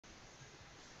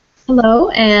Hello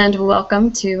and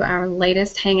welcome to our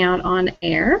latest Hangout on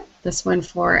Air, this one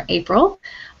for April.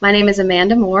 My name is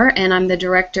Amanda Moore and I'm the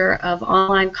Director of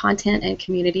Online Content and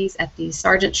Communities at the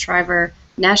Sargent Shriver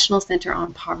National Center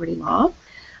on Poverty Law.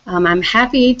 I'm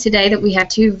happy today that we have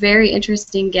two very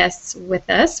interesting guests with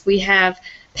us. We have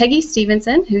Peggy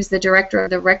Stevenson, who's the Director of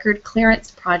the Record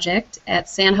Clearance Project at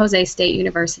San José State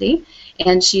University,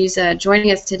 and she's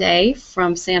joining us today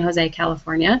from San Jose,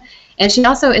 California. And she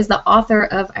also is the author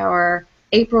of our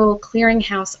April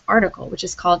Clearinghouse article, which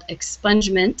is called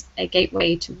Expungement, a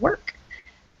Gateway to Work.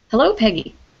 Hello,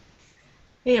 Peggy.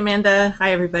 Hey, Amanda.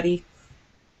 Hi, everybody.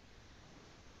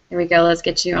 Here we go. Let's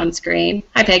get you on screen.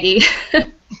 Hi, Peggy.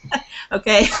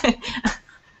 Okay.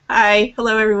 Hi.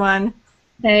 Hello, everyone.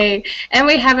 Hey, and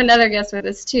we have another guest with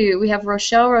us, too. We have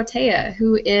Rochelle Rotea,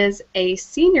 who is a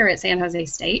senior at San Jose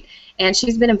State, and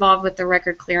she's been involved with the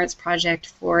Record Clearance Project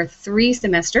for 3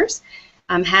 semesters.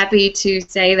 I'm happy to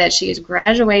say that she is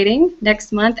graduating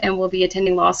next month and will be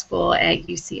attending law school at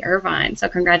UC Irvine. So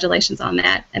congratulations on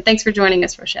that. And thanks for joining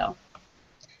us, Rochelle.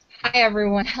 Hi,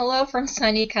 everyone. Hello from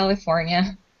sunny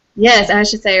California. Yes, I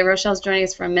should say Rochelle's joining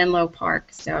us from Menlo Park.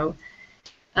 So,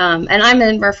 and I'm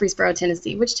in Murfreesboro,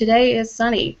 Tennessee, which today is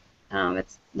sunny.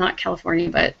 It's not California,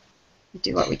 but we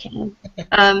do what we can.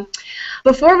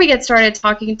 Before we get started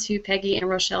talking to Peggy and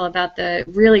Rochelle about the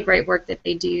really great work that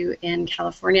they do in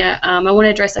California, I want to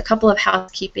address a couple of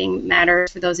housekeeping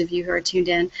matters for those of you who are tuned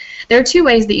in. There are 2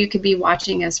 ways that you could be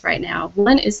watching us right now.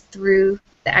 One is through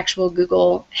the actual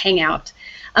Google Hangout.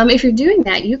 If you're doing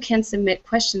that, you can submit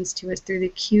questions to us through the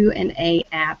Q&A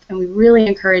app, and we really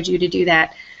encourage you to do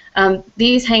that.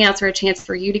 These Hangouts are a chance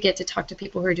for you to get to talk to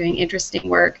people who are doing interesting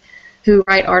work, who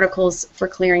write articles for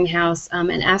Clearinghouse,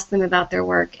 and ask them about their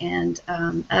work and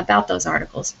about those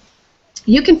articles.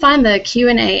 You can find the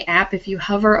Q&A app if you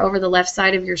hover over the left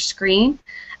side of your screen.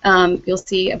 You'll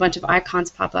see a bunch of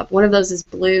icons pop up. One of those is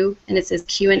blue, and it says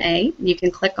Q&A. You can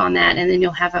click on that, and then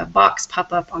you'll have a box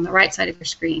pop up on the right side of your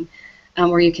screen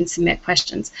where you can submit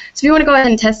questions. So if you want to go ahead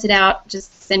and test it out,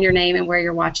 just send your name and where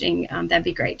you're watching. That'd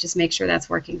be great. Just make sure that's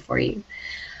working for you.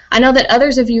 I know that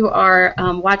others of you are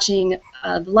watching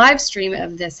a live stream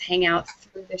of this Hangout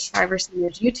through the Shriver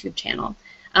Seniors YouTube channel.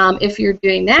 If you're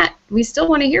doing that, we still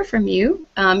want to hear from you.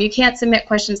 You can't submit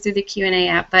questions through the Q&A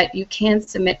app, but you can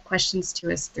submit questions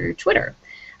to us through Twitter.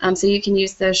 So you can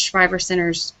use the Shriver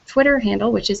Center's Twitter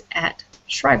handle, which is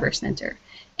 @ShriverCenter.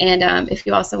 And if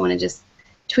you also want to just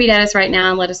tweet at us right now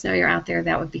and let us know you're out there,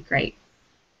 that would be great.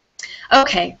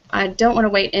 Okay, I don't want to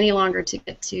wait any longer to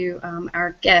get to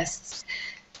our guests.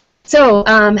 So,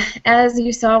 as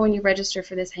you saw when you registered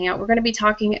for this Hangout, we're going to be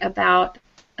talking about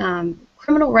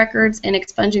criminal records and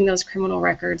expunging those criminal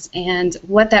records and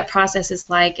what that process is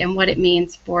like and what it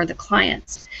means for the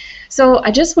clients. So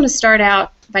I just want to start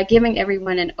out by giving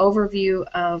everyone an overview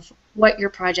of what your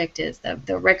project is,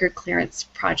 the Record Clearance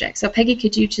Project. So Peggy,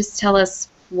 could you just tell us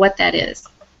what that is?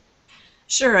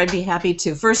 Sure, I'd be happy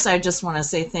to. First, I just want to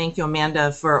say thank you,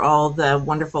 Amanda, for all the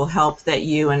wonderful help that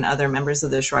you and other members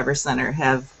of the Shriver Center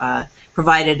have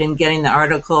provided in getting the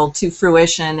article to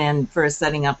fruition and for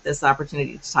setting up this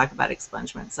opportunity to talk about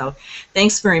expungement. So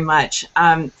thanks very much.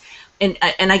 And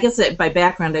I guess that by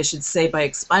background, I should say by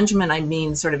expungement, I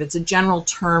mean sort of it's a general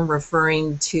term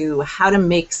referring to how to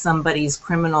make somebody's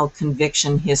criminal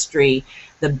conviction history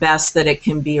the best that it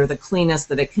can be or the cleanest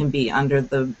that it can be under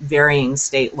the varying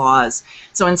state laws.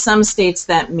 So in some states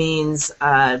that means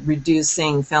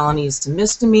reducing felonies to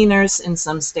misdemeanors. In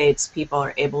some states people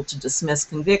are able to dismiss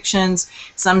convictions.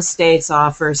 Some states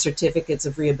offer certificates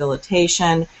of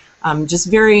rehabilitation, just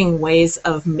varying ways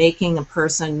of making a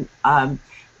person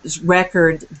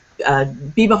record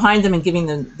be behind them and giving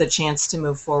them the chance to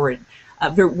move forward.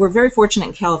 We're very fortunate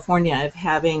in California of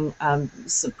having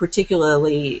some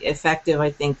particularly effective,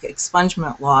 I think,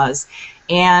 expungement laws,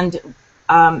 and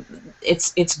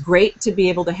it's great to be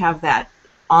able to have that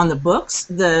on the books.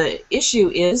 The issue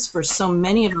is for so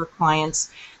many of our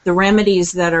clients, the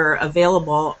remedies that are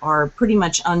available are pretty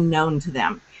much unknown to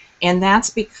them. And that's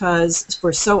because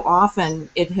for so often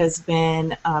it has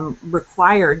been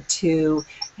required to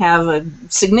have a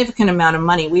significant amount of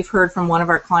money. We've heard from one of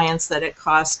our clients that it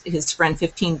cost his friend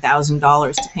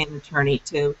 $15,000 to pay an attorney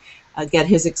to get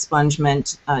his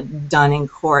expungement done in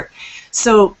court.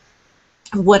 So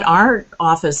what our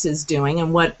office is doing,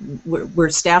 and what we're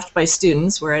staffed by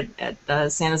students, we're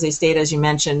at San Jose State, as you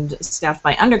mentioned, staffed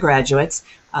by undergraduates.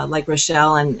 like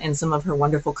Rochelle and some of her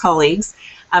wonderful colleagues.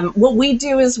 What we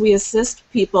do is we assist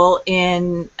people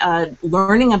in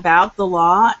learning about the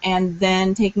law and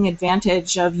then taking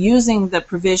advantage of using the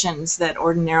provisions that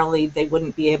ordinarily they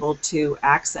wouldn't be able to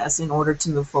access in order to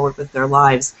move forward with their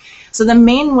lives. So the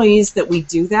main ways that we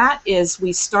do that is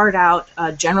we start out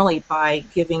generally by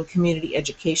giving community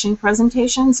education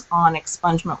presentations on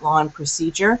expungement law and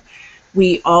procedure.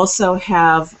 We also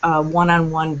have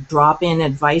one-on-one drop-in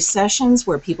advice sessions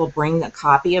where people bring a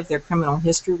copy of their criminal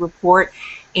history report,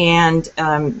 and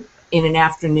in an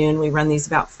afternoon, we run these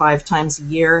about 5 times a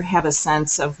year, have a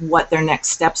sense of what their next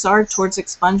steps are towards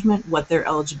expungement, what their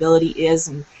eligibility is,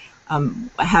 and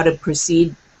how to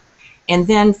proceed. And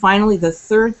then finally, the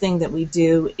third thing that we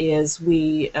do is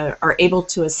we are able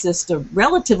to assist a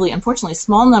relatively, unfortunately,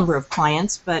 small number of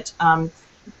clients, but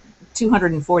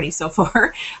 240 so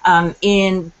far,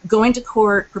 in going to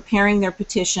court, preparing their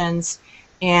petitions,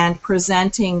 and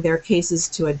presenting their cases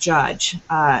to a judge.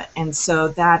 And so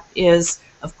that is,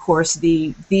 of course,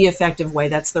 the effective way.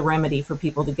 That's the remedy for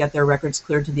people to get their records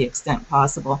cleared to the extent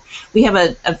possible. We have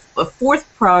a fourth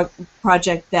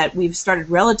project that we've started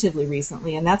relatively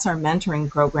recently, and that's our mentoring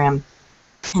program.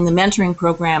 In the mentoring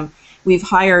program, we've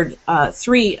hired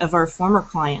 3 of our former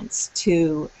clients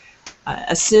to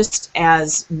assist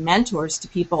as mentors to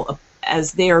people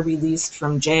as they are released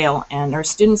from jail, and our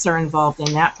students are involved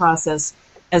in that process,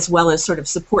 as well as sort of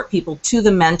support people to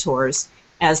the mentors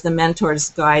as the mentors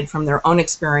guide from their own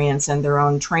experience and their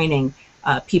own training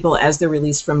people as they're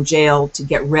released from jail to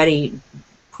get ready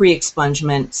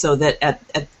pre-expungement, so that at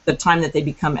the time that they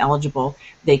become eligible,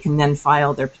 they can then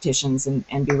file their petitions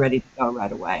and be ready to go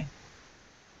right away.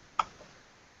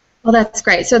 Well, that's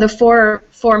great. So the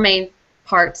four main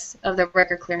parts of the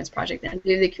record clearance project then: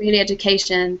 do the community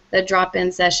education, the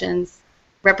drop-in sessions,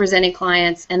 representing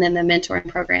clients, and then the mentoring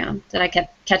program. Did I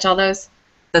catch all those?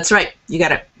 That's right. You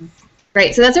got it.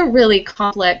 Great. So that's a really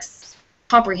complex,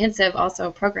 comprehensive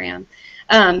also program.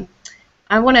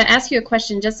 I want to ask you a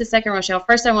question in just a second, Rochelle.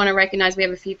 First, I want to recognize we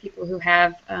have a few people who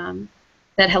have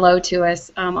said hello to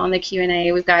us on the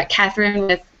Q&A. We've got Catherine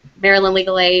with Maryland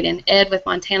Legal Aid and Ed with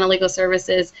Montana Legal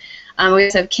Services. We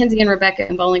also have Kinsey and Rebecca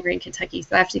in Bowling Green, Kentucky.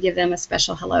 So I have to give them a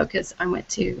special hello because I went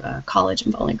to college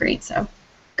in Bowling Green. So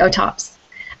go Tops.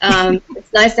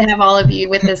 It's nice to have all of you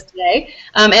with us today.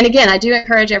 And again, I do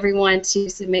encourage everyone to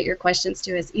submit your questions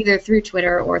to us either through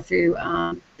Twitter or through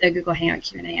the Google Hangout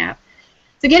Q&A app.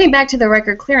 So getting back to the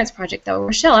record clearance project, though,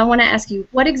 Rochelle, I want to ask you,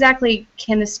 what exactly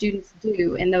can the students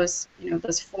do in those,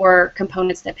 those 4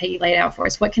 components that Peggy laid out for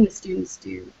us? What can the students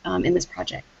do in this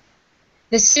project?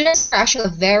 The students are actually a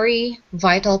very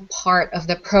vital part of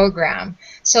the program.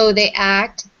 So they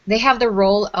have the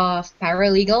role of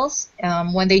paralegals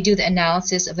when they do the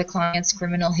analysis of the client's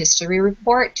criminal history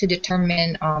report to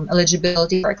determine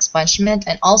eligibility for expungement,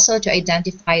 and also to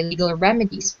identify legal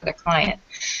remedies for the client.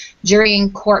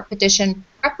 During court petition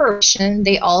preparation,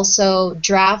 they also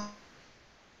draft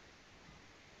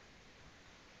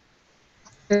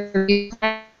they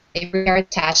prepare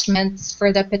attachments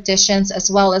for the petitions,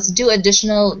 as well as do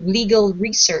additional legal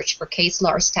research for case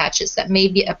law or statutes that may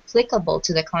be applicable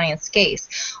to the client's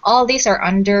case. All these are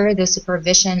under the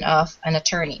supervision of an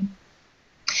attorney.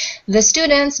 The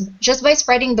students, just by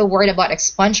spreading the word about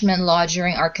expungement law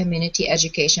during our community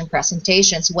education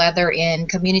presentations, whether in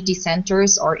community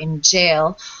centers or in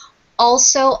jail,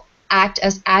 also act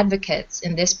as advocates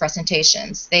in these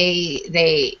presentations.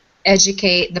 They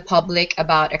educate the public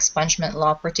about expungement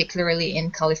law, particularly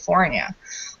in California.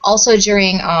 Also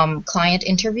during client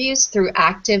interviews, through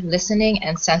active listening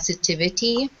and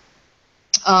sensitivity,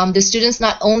 the students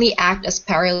not only act as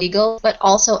paralegals, but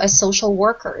also as social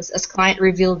workers, as clients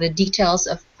reveal the details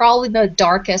of probably the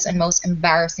darkest and most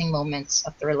embarrassing moments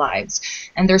of their lives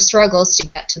and their struggles to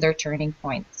get to their turning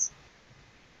points.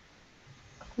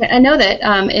 I know that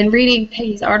in reading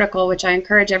Peggy's article, which I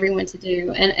encourage everyone to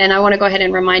do, and I want to go ahead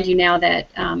and remind you now that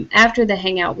after the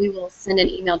Hangout, we will send an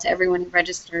email to everyone who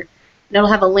registered, and it'll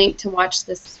have a link to watch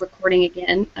this recording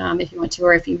again if you want to,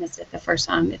 or if you missed it the first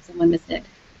time, if someone missed it.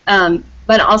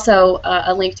 But also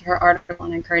a link to her article,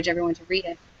 and I encourage everyone to read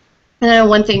it. And I know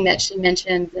one thing that she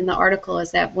mentions in the article is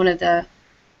that one of the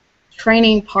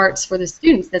training parts for the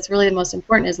students that's really the most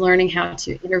important is learning how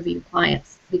to interview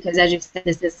clients, because as you said,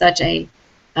 this is such a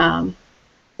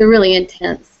really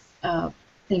intense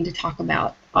thing to talk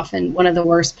about, often one of the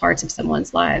worst parts of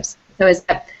someone's lives. So is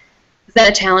that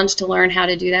a challenge to learn how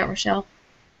to do that, Rochelle?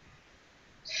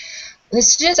 The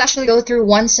students actually go through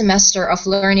 1 semester of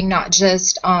learning not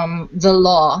just the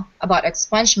law about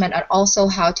expungement, but also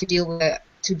how to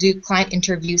do client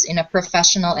interviews in a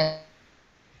professional and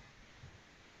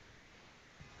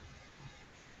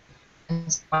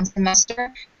is 1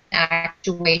 semester,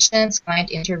 actuations,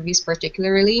 client interviews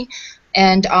particularly,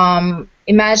 and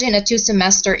imagine a 2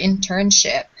 semester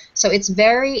internship. So it's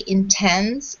very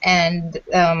intense, and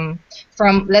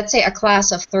from, let's say, a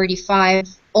class of 35,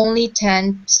 only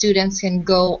 10 students can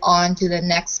go on to the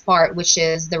next part, which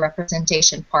is the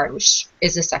representation part, which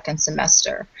is the 2nd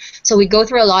semester. So we go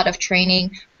through a lot of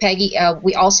training. Peggy,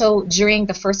 we also, during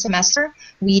the 1st semester,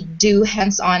 we do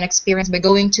hands-on experience by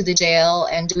going to the jail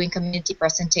and doing community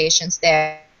presentations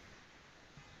there.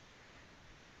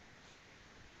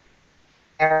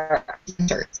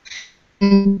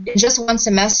 In just 1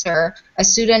 semester, a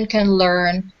student can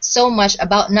learn so much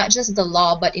about not just the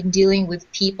law, but in dealing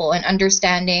with people and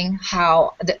understanding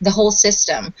how the whole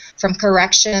system, from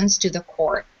corrections to the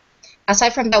court.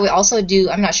 Aside from that, we also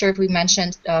do, I'm not sure if we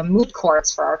mentioned, moot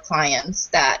courts for our clients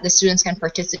that the students can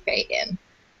participate in.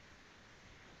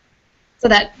 So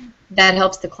that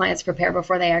helps the clients prepare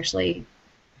before they actually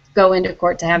go into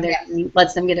court to have their,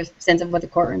 lets them get a sense of what the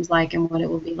courtroom's like and what it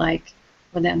will be like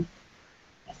for them.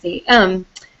 I see.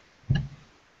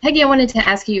 Peggy, I wanted to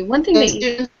ask you one thing that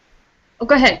you, oh,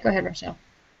 go ahead, Rochelle.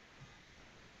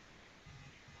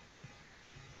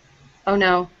 Oh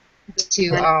no.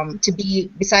 To be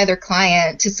beside their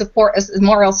client, to support us,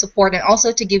 moral support, and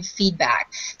also to give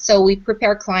feedback. So we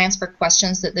prepare clients for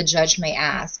questions that the judge may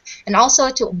ask, and also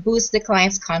to boost the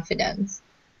client's confidence.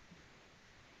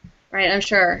 Right, I'm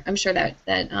sure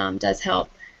that does help.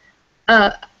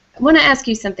 I want to ask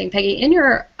you something, Peggy. In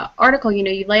your article,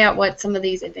 you lay out what some of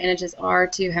these advantages are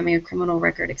to having a criminal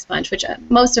record expunged, which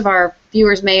most of our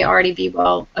viewers may already be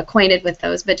well acquainted with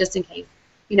those, but just in case,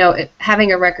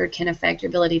 having a record can affect your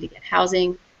ability to get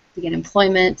housing, to get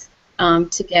employment,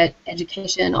 to get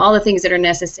education, all the things that are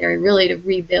necessary really to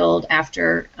rebuild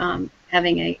after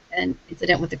having an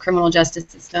incident with the criminal justice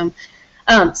system.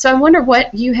 So I wonder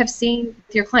what you have seen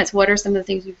with your clients. What are some of the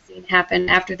things you've seen happen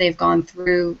after they've gone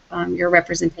through your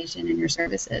representation and your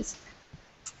services?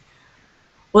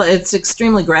 Well, it's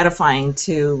extremely gratifying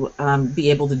to be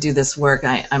able to do this work,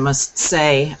 I must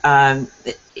say. I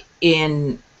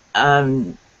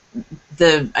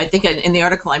think in the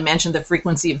article I mentioned the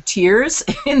frequency of tears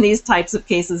in these types of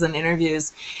cases and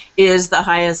interviews is the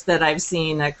highest that I've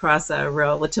seen across a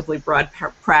relatively broad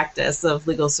practice of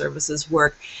legal services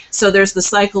work. So there's the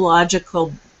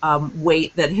psychological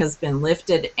weight that has been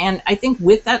lifted, and I think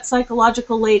with that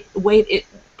psychological weight,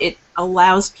 it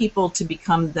allows people to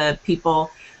become the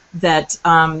people that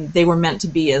they were meant to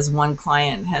be, as one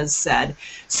client has said.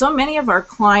 So many of our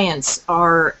clients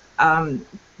are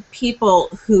people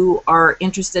who are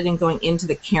interested in going into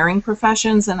the caring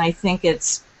professions, and I think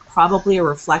it's probably a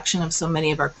reflection of so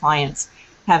many of our clients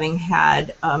having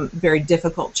had very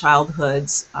difficult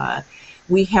childhoods.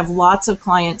 We have lots of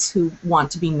clients who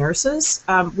want to be nurses.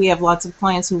 We have lots of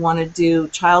clients who want to do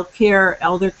child care,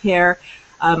 elder care,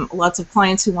 lots of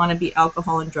clients who want to be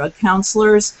alcohol and drug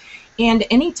counselors. And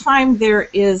anytime there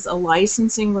is a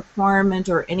licensing requirement,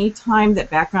 or any time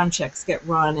that background checks get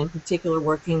run, in particular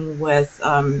working with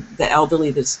the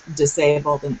elderly, the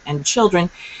disabled, and children,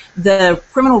 the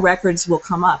criminal records will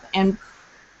come up. And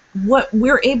what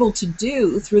we're able to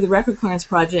do through the Record Clearance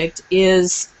Project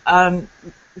is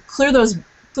clear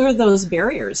those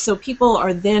barriers. So people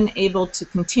are then able to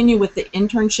continue with the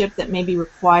internship that may be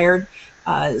required,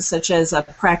 such as a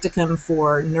practicum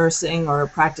for nursing or a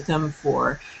practicum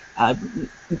for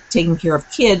taking care of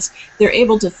kids. They're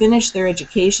able to finish their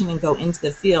education and go into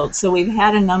the field. So we've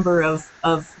had a number of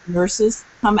nurses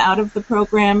come out of the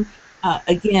program.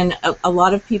 Again, a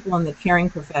lot of people in the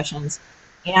caring professions,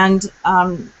 and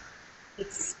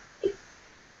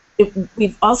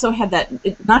we've also had that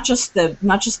not just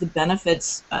the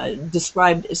benefits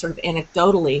described sort of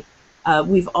anecdotally.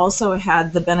 We've also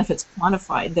had the benefits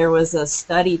quantified. There was a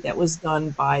study that was done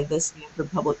by the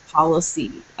Stanford Public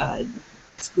Policy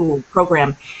School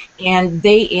program, and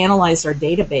they analyzed our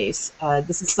database.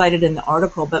 This is cited in the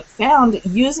article, but found,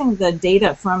 using the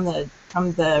data from the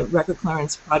Record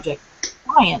Clearance Project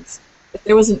clients, that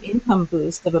there was an income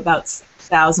boost of about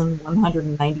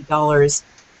 $6,190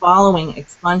 following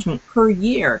expungement per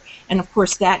year, and of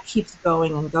course that keeps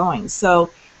going and going.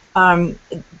 So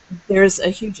there's a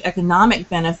huge economic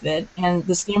benefit, and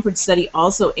the Stanford study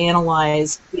also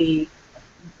analyzed the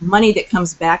money that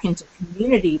comes back into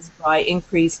communities by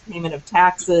increased payment of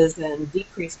taxes and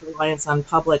decreased reliance on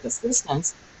public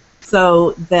assistance,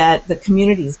 so that the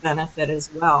communities benefit as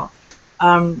well.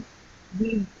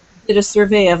 We did a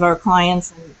survey of our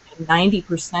clients, and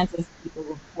 90% of people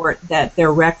report that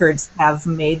their records have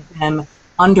made them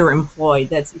underemployed.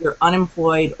 That's either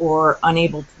unemployed or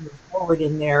unable to move forward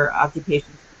in their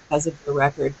occupations because of the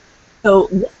record. So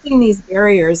lifting these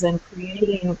barriers and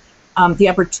creating the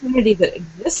opportunity that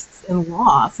exists in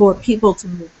law for people to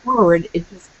move forward, it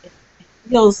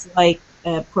feels like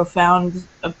a profound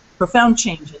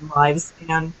change in lives,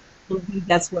 and indeed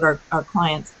that's what our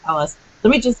clients tell us. Let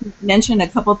me just mention a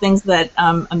couple things that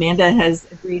Amanda has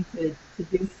agreed to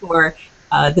do for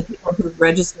the people who've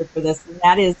registered for this, and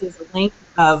that is there's a link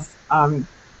of a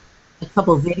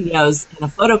couple of videos and a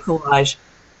photo collage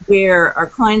where our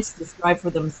clients describe for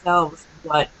themselves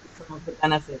what some of the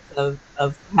benefits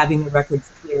of having the records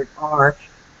cleared are.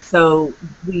 So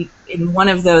in one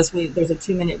of those, there's a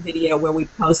 2-minute video where we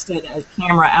posted a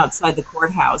camera outside the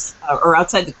courthouse or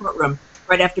outside the courtroom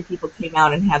right after people came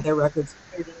out and had their records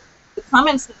cleared. The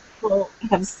comments that people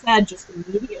have said just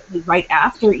immediately right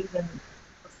after, even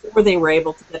before they were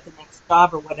able to get the next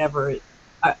job or whatever,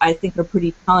 I think are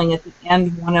pretty telling. At the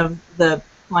end, one of the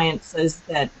clients says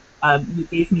that you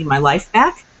gave me my life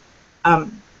back.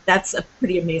 That's a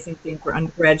pretty amazing thing for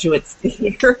undergraduates to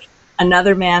hear.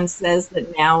 Another man says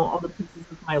that now all the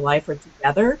pieces of my life are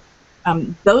together.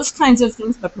 Those kinds of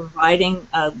things, by providing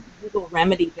a legal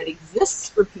remedy that exists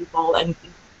for people and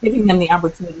giving them the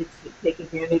opportunity to take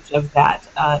advantage of that,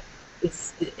 it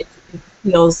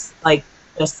feels like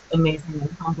just amazing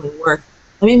and humbling work.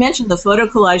 Let me mention the photo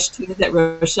collage too that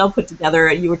Rochelle put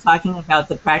together. You were talking about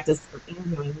the practice of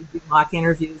interviewing. We do mock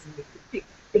interviews and we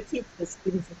critique the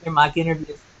students of their mock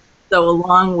interviews. So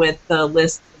along with the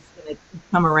list that's going to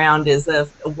come around is a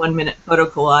 1-minute photo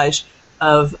collage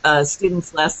of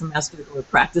students last semester who were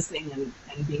practicing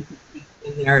and being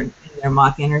critiqued in their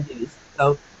mock interviews.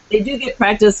 So they do get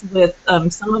practice with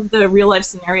some of the real life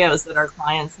scenarios that our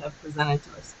clients have presented to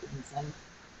our students.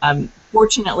 And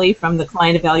fortunately, from the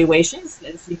client evaluations,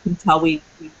 as you can tell, we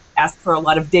ask for a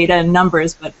lot of data and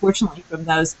numbers, but fortunately from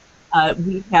those,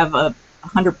 we have a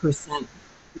 100%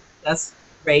 success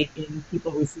rate in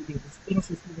people receiving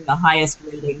the highest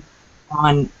rating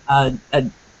on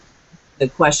the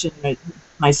question that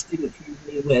my student treated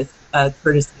me with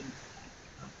courtesy.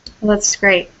 Well, that's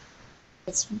great.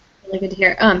 That's really good to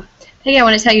hear. Peggy, I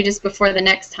want to tell you just before the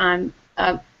next time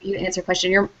you answer a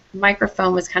question, your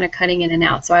microphone was kind of cutting in and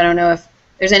out, so I don't know if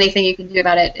there's anything you can do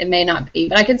about it. It may not be,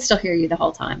 but I can still hear you the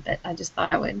whole time, but I just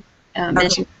thought I would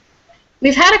mention.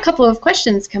 We've had a couple of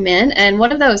questions come in, and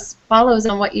one of those follows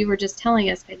on what you were just telling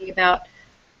us, Peggy, about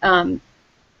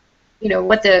you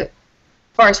know, as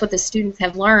far as what the students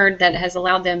have learned that has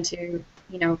allowed them to,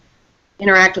 you know,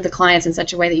 interact with the clients in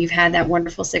such a way that you've had that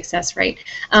wonderful success rate.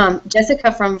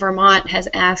 Jessica from Vermont has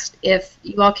asked if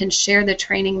you all can share the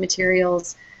training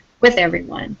materials with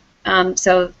everyone.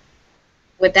 So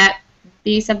would that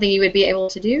be something you would be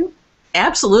able to do?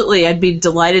 Absolutely, I'd be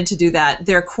delighted to do that.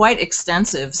 They're quite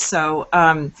extensive, so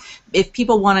if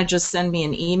people want to just send me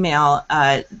an email,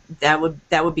 that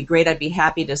would be great. I'd be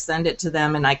happy to send it to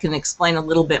them, and I can explain a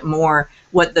little bit more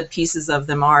what the pieces of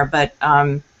them are. But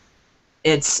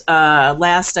it's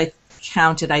last I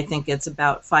counted, I think it's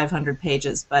about 500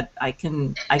 pages. But I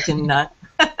can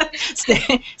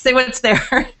say what's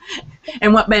there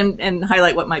and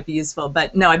highlight what might be useful.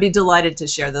 But no, I'd be delighted to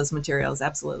share those materials.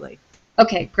 Absolutely.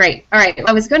 Okay, great. All right.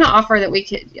 I was going to offer that we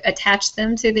could attach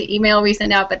them to the email we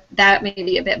send out, but that may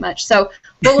be a bit much. So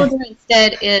what we'll do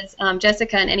instead is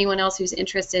Jessica and anyone else who's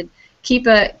interested, keep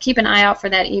an eye out for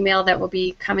that email that will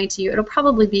be coming to you. It'll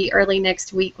probably be early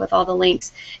next week with all the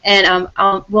links, and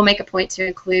we'll make a point to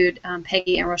include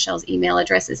Peggy and Rochelle's email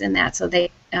addresses in that, so they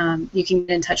you can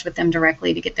get in touch with them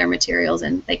directly to get their materials,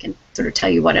 and they can sort of tell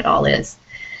you what it all is.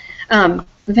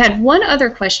 We've had one other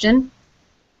question.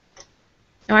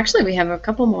 Oh, actually, we have a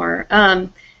couple more.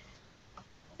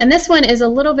 And this one is a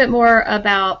little bit more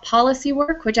about policy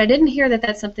work, which I didn't hear that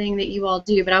that's something that you all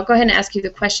do, but I'll go ahead and ask you the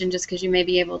question just because you may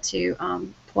be able to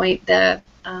point our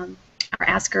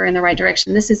asker in the right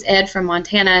direction. This is Ed from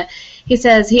Montana.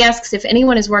 He asks if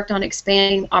anyone has worked on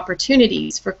expanding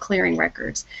opportunities for clearing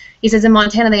records. He says in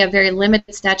Montana they have very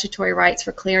limited statutory rights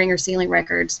for clearing or sealing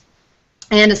records,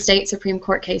 and a state Supreme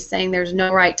Court case saying there's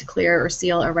no right to clear or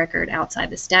seal a record outside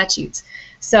the statutes.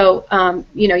 So,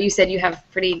 you know, you said you have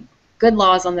pretty good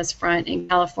laws on this front in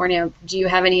California. Do you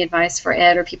have any advice for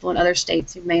Ed or people in other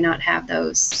states who may not have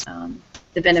those,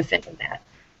 the benefit of that?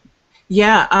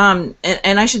 Yeah,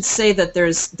 and I should say that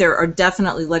there are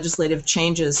definitely legislative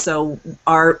changes, so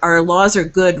our laws are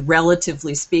good,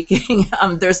 relatively speaking.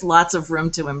 There's lots of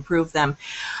room to improve them.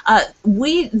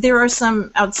 There are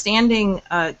some outstanding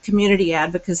community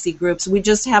advocacy groups. We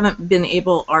just haven't been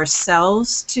able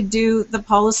ourselves to do the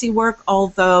policy work,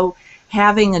 although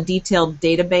having a detailed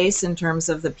database in terms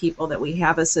of the people that we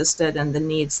have assisted and the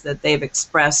needs that they've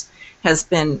expressed has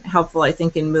been helpful, I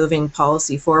think, in moving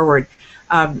policy forward.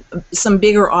 Some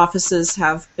bigger offices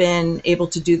have been able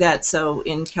to do that. So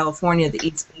in California, the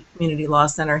East Bay Community Law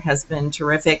Center has been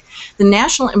terrific. The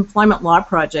National Employment Law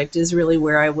Project is really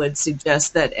where I would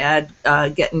suggest that Ed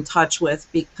get in touch with,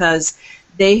 because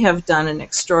they have done an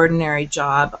extraordinary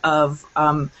job of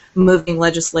moving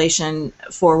legislation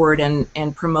forward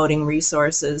and promoting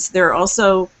resources. There are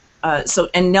also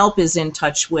and NELP is in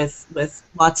touch with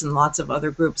lots and lots of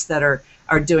other groups that are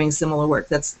doing similar work.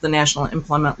 That's the National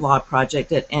Employment Law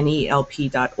Project at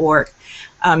nelp.org.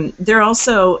 There are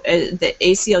also, the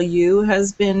ACLU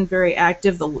has been very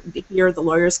active. The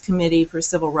Lawyers Committee for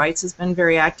Civil Rights has been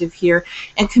very active here.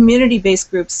 And community-based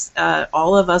groups,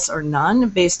 All of Us or None,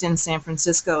 based in San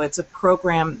Francisco. It's a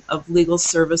program of legal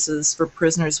services for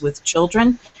prisoners with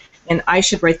children. And I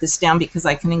should write this down because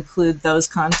I can include those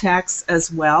contacts as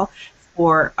well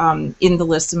for in the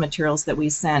list of materials that we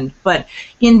send. But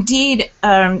indeed,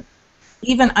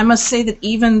 even I must say that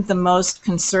even the most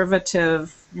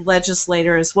conservative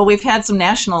legislators, well, we've had some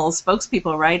national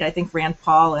spokespeople, right? I think Rand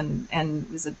Paul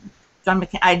and was it John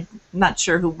McCain? I'm not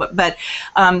sure who, but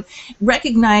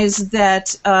recognize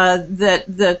that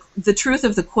the truth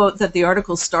of the quote that the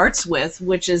article starts with,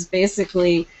 which is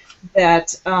basically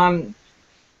that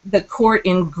the court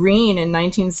in Green in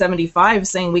 1975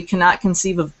 saying we cannot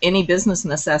conceive of any business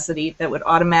necessity that would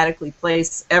automatically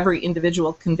place every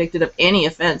individual convicted of any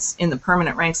offense in the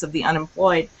permanent ranks of the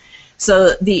unemployed.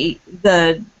 So the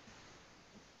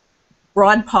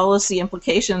broad policy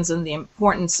implications and the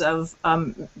importance of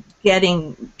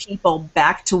getting people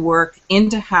back to work,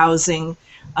 into housing,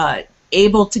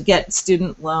 able to get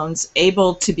student loans,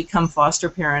 able to become foster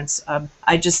parents,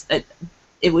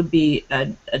 it would be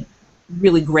a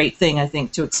really great thing, I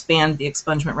think, to expand the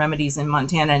expungement remedies in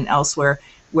Montana and elsewhere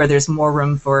where there's more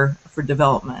room for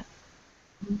development.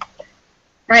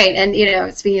 Right, and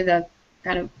speaking of the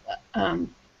kind of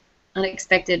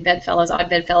unexpected bedfellows, odd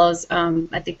bedfellows,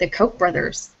 I think the Koch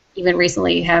brothers even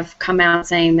recently have come out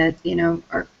saying that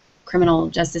our criminal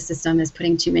justice system is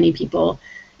putting too many people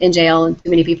in jail, and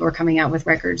too many people are coming out with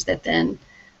records that then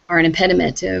are an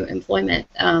impediment to employment.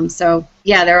 So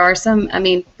yeah, there are some. I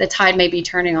mean, the tide may be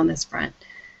turning on this front.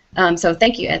 So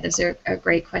thank you, Ed. That's a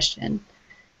great question.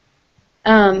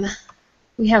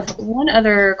 We have one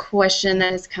other question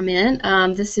that has come in.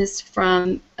 This is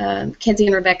from Kenzie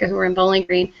and Rebecca, who are in Bowling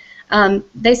Green.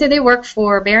 They say they work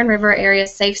for Barren River Area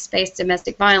Safe Space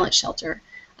Domestic Violence Shelter.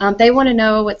 They want to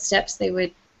know what steps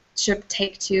they should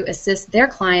take to assist their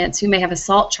clients who may have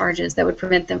assault charges that would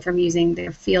prevent them from using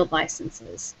their field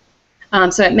licenses.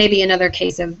 So it may be another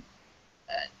case of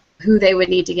who they would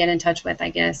need to get in touch with, I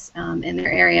guess, in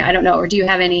their area. I don't know, or do you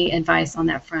have any advice on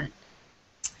that front?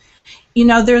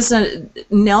 There's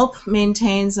NELP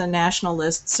maintains a national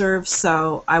listserv,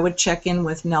 so I would check in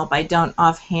with NELP. I don't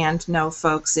offhand know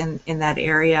folks in that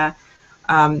area.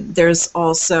 There's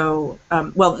also,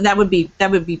 well, that would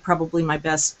be probably my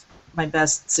best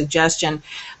suggestion.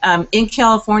 In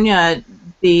California,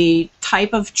 the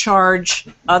type of charge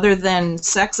other than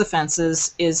sex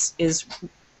offenses is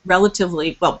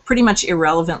relatively, well, pretty much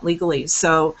irrelevant legally.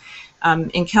 So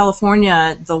in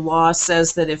California, the law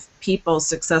says that if people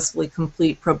successfully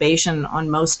complete probation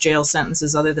on most jail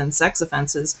sentences other than sex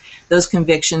offenses, those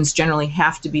convictions generally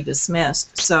have to be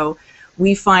dismissed. So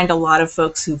we find a lot of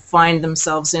folks who find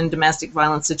themselves in domestic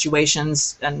violence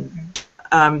situations and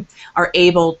are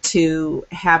able to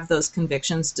have those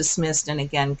convictions dismissed and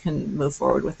again can move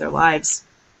forward with their lives.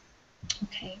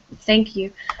 Okay, thank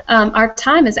you. Our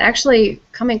time is actually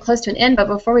coming close to an end, but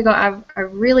before we go, I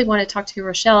really want to talk to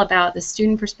Rochelle about the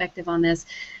student perspective on this.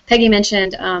 Peggy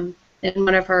mentioned in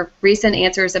one of her recent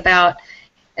answers about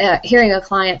hearing a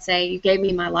client say, "You gave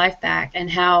me my life back," and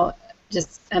how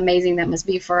just amazing that must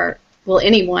be for, well,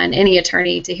 anyone, any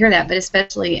attorney to hear that, but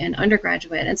especially an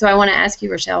undergraduate. And so I want to ask you,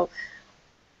 Rochelle,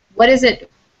 what is it?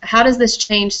 How does this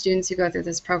change students who go through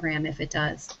this program, if it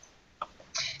does?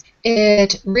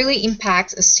 It really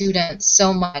impacts a student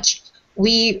so much.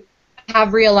 We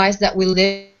have realized that we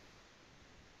live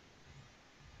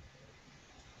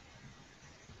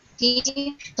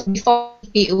before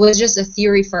it was just a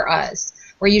theory for us.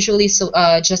 We're usually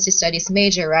justice studies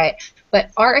major, right? But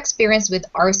our experience with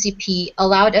RCP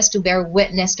allowed us to bear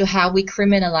witness to how we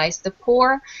criminalize the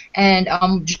poor. And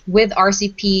with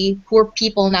RCP, poor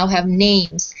people now have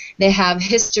names, they have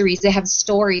histories, they have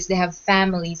stories, they have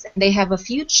families, and they have a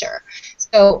future.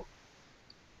 So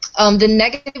the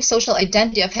negative social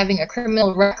identity of having a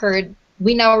criminal record,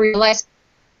 we now realize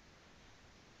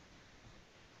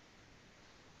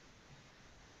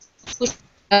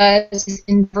does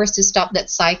endeavors to stop that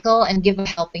cycle and give a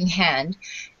helping hand.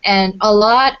 And a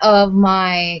lot of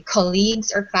my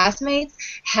colleagues or classmates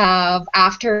have,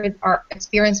 after our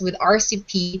experience with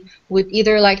RCP, would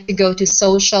either like to go to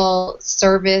social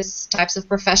service types of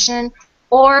profession,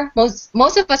 or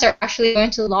most of us are actually going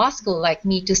to law school, like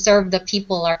me, to serve the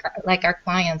people like our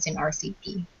clients in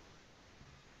RCP.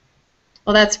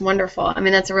 Well, that's wonderful. I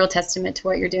mean, that's a real testament to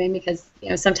what you're doing, because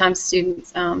sometimes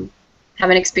students have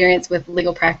an experience with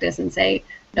legal practice and say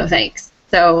no thanks.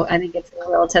 So I think it's a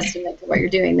real testament to what you're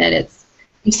doing, that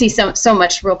you see so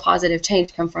much real positive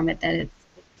change come from it, that it's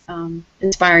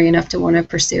inspiring enough to want to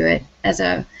pursue it as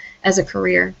a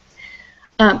career.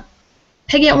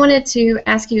 Peggy, I wanted to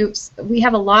ask you, we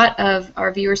have a lot of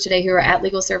our viewers today who are at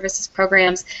legal services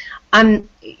programs. I'm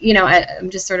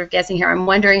just sort of guessing here. I'm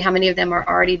wondering how many of them are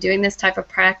already doing this type of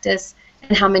practice,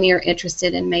 and how many are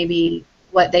interested in maybe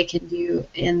what they can do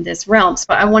in this realm. So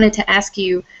I wanted to ask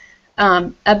you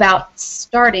about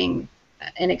starting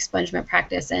an expungement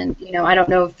practice. And I don't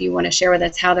know if you want to share with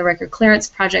us how the Record Clearance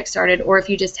Project started, or if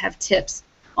you just have tips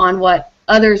on what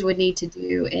others would need to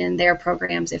do in their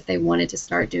programs if they wanted to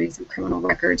start doing some criminal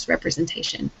records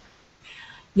representation.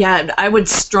 Yeah, I would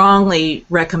strongly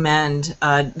recommend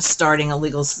starting a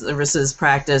legal services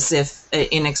practice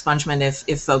in expungement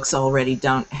if folks already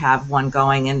don't have one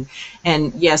going.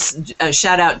 And yes,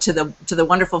 shout out to the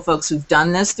wonderful folks who've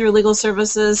done this through legal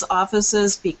services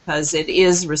offices, because it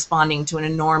is responding to an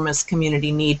enormous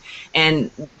community need.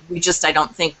 And I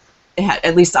don't think,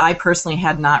 at least I personally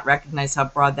had not recognized how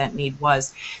broad that need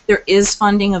was. There is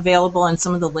funding available, and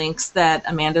some of the links that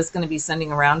Amanda's going to be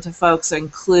sending around to folks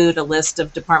include a list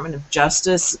of Department of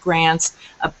Justice grants,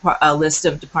 a list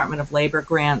of Department of Labor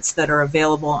grants that are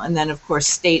available, and then of course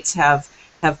states have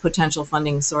potential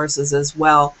funding sources as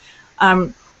well.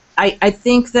 I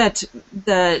think that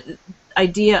the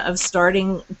idea of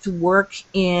starting to work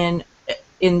in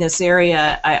this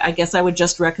area, I guess I would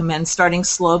just recommend starting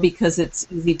slow, because it's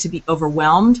easy to be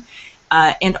overwhelmed,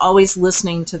 and always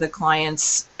listening to the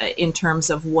clients in terms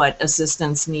of what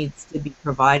assistance needs to be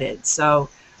provided. So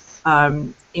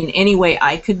in any way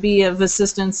I could be of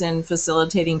assistance in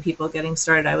facilitating people getting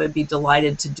started, I would be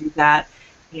delighted to do that.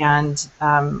 And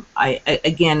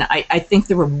I think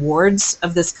the rewards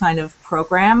of this kind of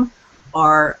program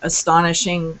are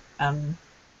astonishing.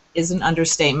 Is an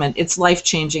understatement. It's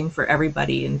life-changing for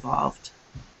everybody involved.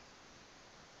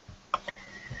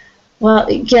 Well,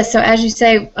 yes, so as you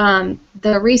say,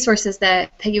 the resources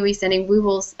that Peggy will be sending, we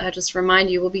will just remind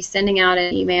you, we'll be sending out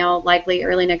an email likely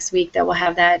early next week that will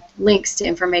have that links to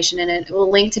information in it. It will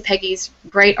link to Peggy's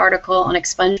great article on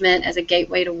expungement as a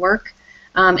gateway to work,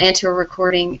 and to a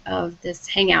recording of this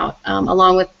hangout,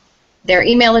 along with their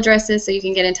email addresses, so you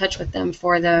can get in touch with them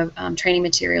for the training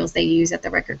materials they use at the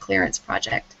Record Clearance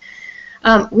Project.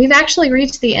 We've actually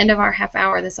reached the end of our half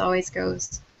hour. This always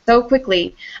goes so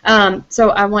quickly.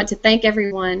 So I want to thank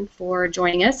everyone for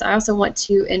joining us. I also want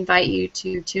to invite you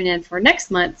to tune in for next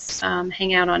month's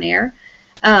Hangout on Air.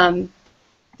 I'm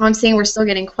seeing we're still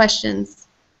getting questions.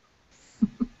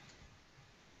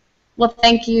 Well,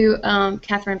 thank you,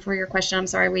 Catherine, for your question. I'm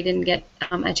sorry we didn't get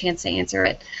a chance to answer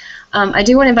it. I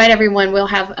do want to invite everyone. We'll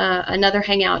have another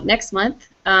Hangout next month.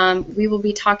 We will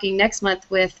be talking next month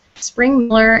with Spring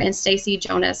Miller and Stacy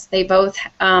Jonas. They both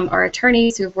are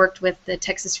attorneys who have worked with the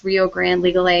Texas Rio Grande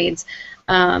Legal Aids.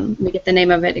 Let me get the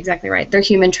name of it exactly right. Their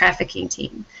human trafficking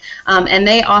team. And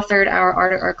they authored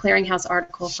our clearinghouse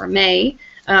article for May,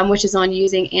 which is on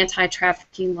using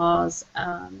anti-trafficking laws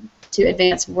to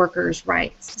advance workers'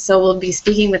 rights. So we'll be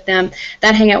speaking with them.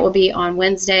 That Hangout will be on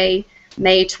Wednesday,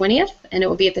 May 20th, and it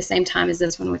will be at the same time as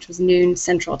this one, which was noon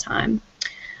Central Time.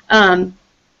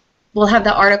 We'll have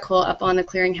the article up on the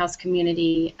Clearinghouse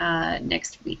community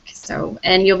next week. So,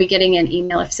 and you'll be getting an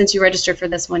email. Since you registered for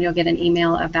this one, you'll get an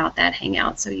email about that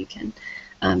Hangout, so you can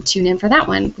tune in for that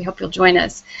one. We hope you'll join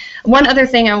us. One other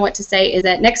thing I want to say is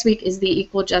that next week is the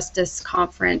Equal Justice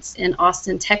Conference in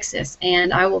Austin, Texas,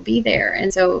 and I will be there.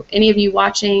 And so any of you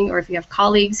watching, or if you have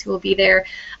colleagues who will be there,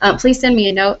 please send me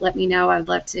a note. Let me know. I'd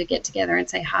love to get together and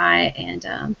say hi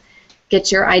and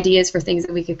get your ideas for things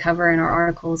that we could cover in our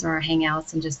articles or our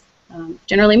Hangouts, and just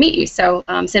generally meet you. So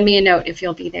send me a note if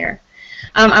you'll be there.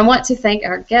 I want to thank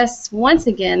our guests once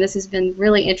again. This has been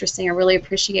really interesting. I really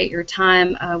appreciate your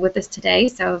time with us today.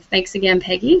 So thanks again,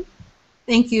 Peggy.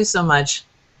 Thank you so much.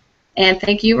 And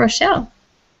thank you, Rochelle.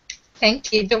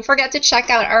 Thank you. Don't forget to check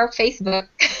out our Facebook.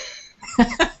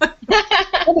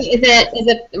 Is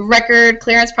it Record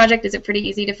Clearance Project? Is it pretty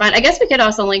easy to find? I guess we could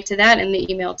also link to that in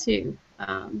the email too.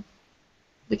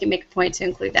 we can make a point to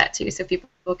include that too, so people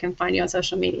can find you on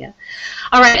social media.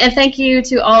 All right, and thank you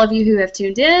to all of you who have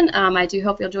tuned in. I do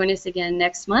hope you'll join us again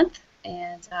next month,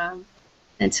 and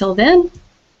until then,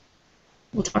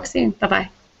 we'll talk soon. Bye-bye.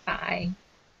 Bye.